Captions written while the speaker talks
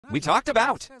We talked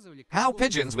about how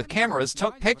pigeons with cameras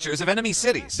took pictures of enemy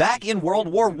cities back in World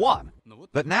War I.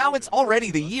 But now it's already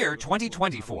the year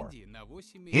 2024.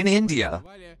 In India,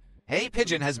 a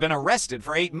pigeon has been arrested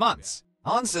for 8 months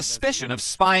on suspicion of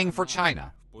spying for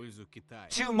China.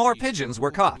 2 more pigeons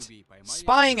were caught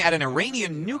spying at an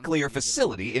Iranian nuclear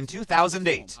facility in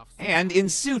 2008. And in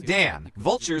Sudan,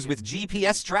 vultures with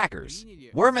GPS trackers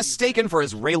were mistaken for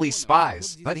Israeli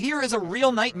spies. But here is a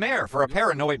real nightmare for a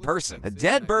paranoid person. A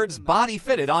dead bird's body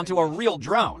fitted onto a real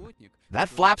drone that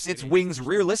flaps its wings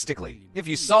realistically. If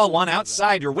you saw one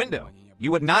outside your window,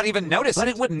 you would not even notice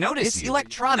it would notice its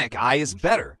electronic eye is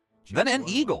better than an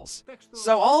eagle's.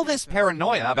 So all this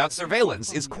paranoia about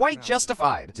surveillance is quite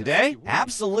justified. Today,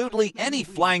 absolutely any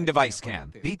flying device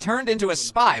can be turned into a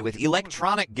spy with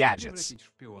electronic gadgets.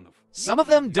 Some of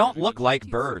them don't look like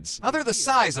birds, others the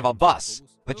size of a bus,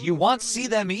 but you won't see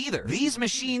them either. These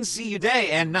machines see you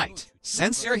day and night,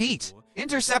 sense your heat,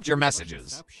 intercept your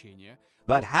messages.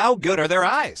 But how good are their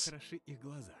eyes?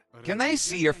 Can they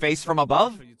see your face from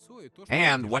above?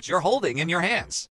 And what you're holding in your hands?